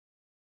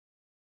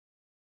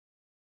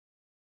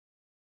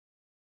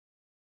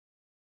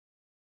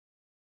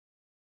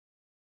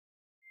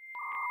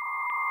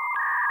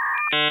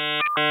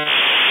My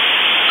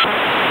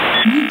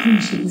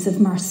greetings of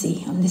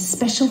mercy on this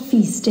special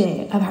feast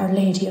day of Our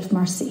Lady of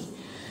Mercy.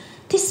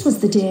 This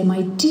was the day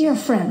my dear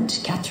friend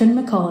Catherine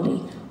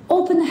Macaulay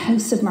opened the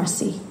House of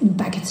Mercy in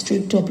Baggot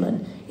Street,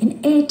 Dublin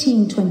in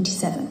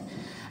 1827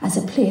 as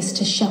a place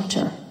to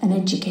shelter and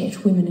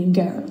educate women and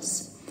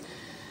girls.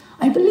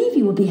 I believe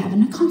you will be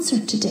having a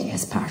concert today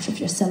as part of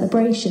your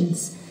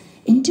celebrations.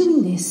 In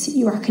doing this,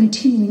 you are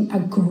continuing a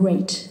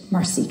great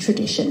mercy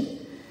tradition.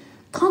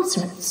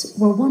 Concerts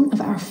were one of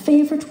our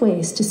favourite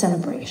ways to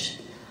celebrate.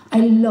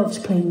 I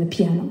loved playing the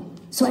piano,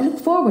 so I look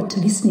forward to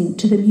listening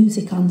to the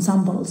music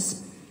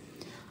ensembles.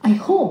 I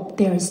hope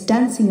there is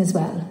dancing as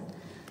well.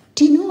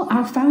 Do you know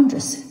our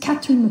foundress,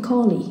 Catherine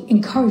Macaulay,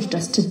 encouraged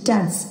us to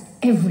dance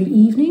every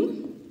evening?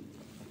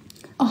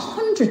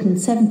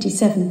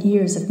 177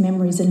 years of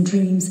memories and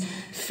dreams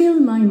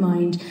fill my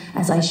mind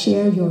as I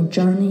share your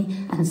journey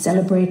and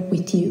celebrate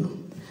with you.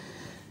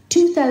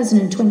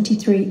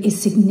 2023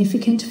 is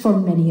significant for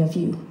many of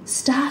you,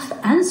 staff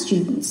and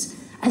students,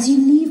 as you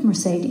leave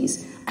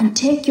Mercedes and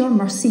take your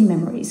mercy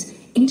memories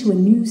into a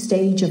new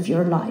stage of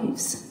your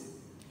lives.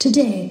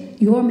 Today,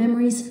 your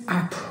memories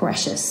are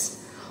precious.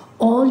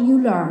 All you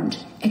learned,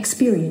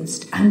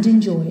 experienced and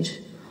enjoyed.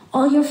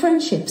 All your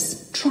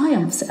friendships,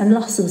 triumphs and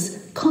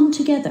losses come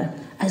together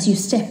as you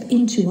step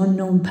into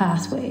unknown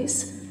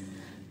pathways.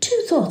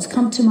 Two thoughts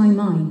come to my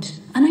mind,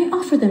 and I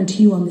offer them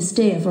to you on this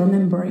day of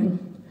remembering.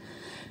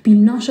 Be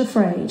not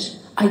afraid,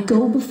 I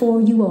go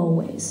before you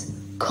always.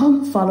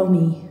 Come follow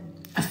me.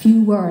 A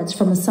few words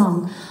from a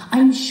song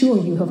I'm sure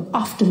you have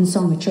often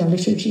sung at your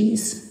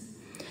liturgies.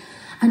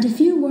 And a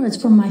few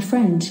words from my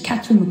friend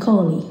Catherine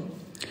Macaulay.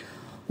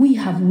 We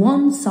have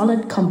one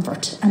solid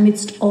comfort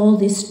amidst all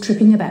this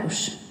tripping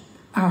about.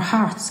 Our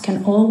hearts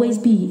can always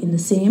be in the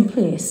same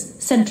place,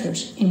 centred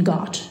in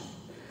God.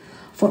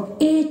 For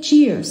 8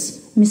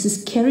 years,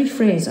 Mrs. Kerrie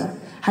Fraser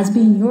has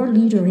been your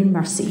leader in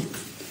mercy.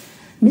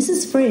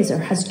 Mrs. Fraser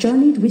has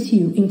journeyed with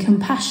you in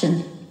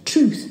compassion,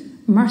 truth,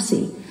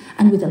 mercy,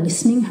 and with a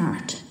listening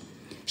heart.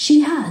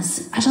 She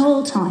has, at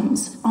all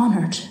times,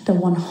 honoured the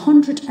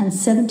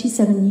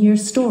 177-year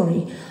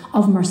story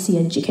of mercy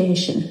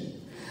education.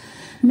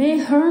 May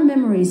her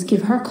memories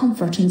give her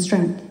comfort and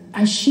strength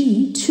as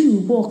she, too,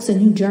 walks a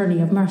new journey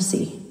of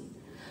mercy.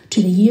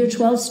 To the Year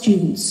 12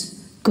 students,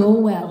 go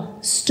well,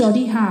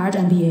 study hard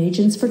and be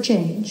agents for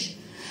change.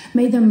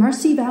 May the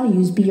mercy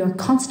values be your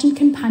constant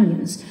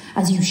companions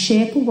as you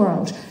shape a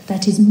world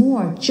that is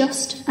more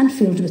just and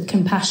filled with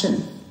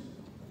compassion.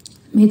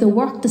 May the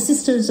work the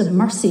Sisters of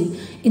Mercy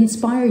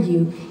inspire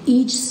you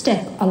each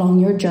step along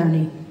your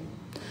journey.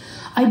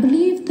 I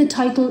believe the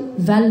title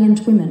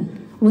Valiant Women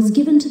was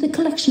given to the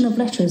collection of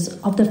letters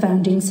of the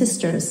founding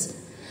sisters.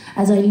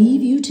 As I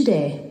leave you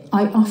today,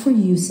 I offer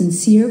you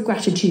sincere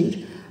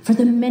gratitude for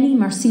the many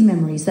mercy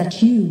memories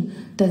that you,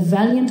 the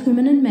valiant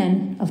women and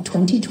men of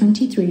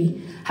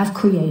 2023, have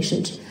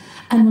created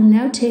and will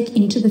now take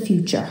into the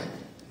future.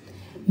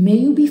 May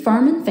you be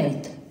firm in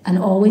faith and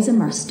always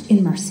immersed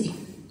in mercy.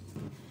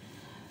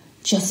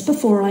 Just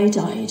before I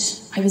died,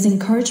 I was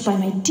encouraged by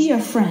my dear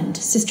friend,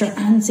 Sister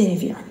Anne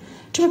Xavier,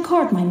 to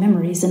record my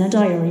memories in a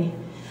diary.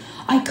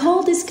 I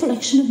call this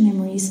collection of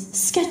memories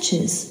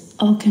Sketches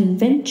of a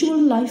Conventual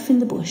Life in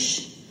the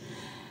Bush.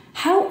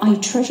 How I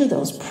treasure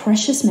those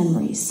precious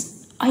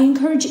memories. I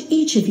encourage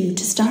each of you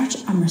to start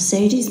a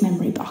Mercedes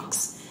memory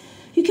box.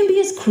 You can be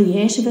as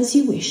creative as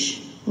you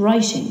wish,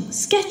 writing,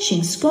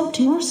 sketching,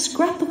 sculpting or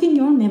scrapbooking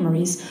your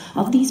memories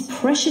of these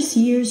precious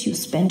years you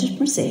spent at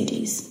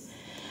Mercedes.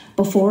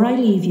 Before I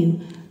leave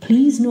you,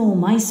 please know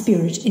my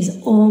spirit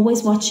is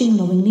always watching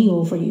lovingly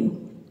over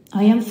you.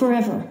 I am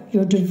forever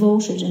your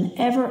devoted and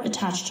ever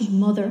attached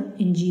mother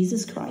in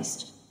Jesus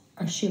Christ,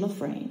 Ursula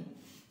FrAIyne.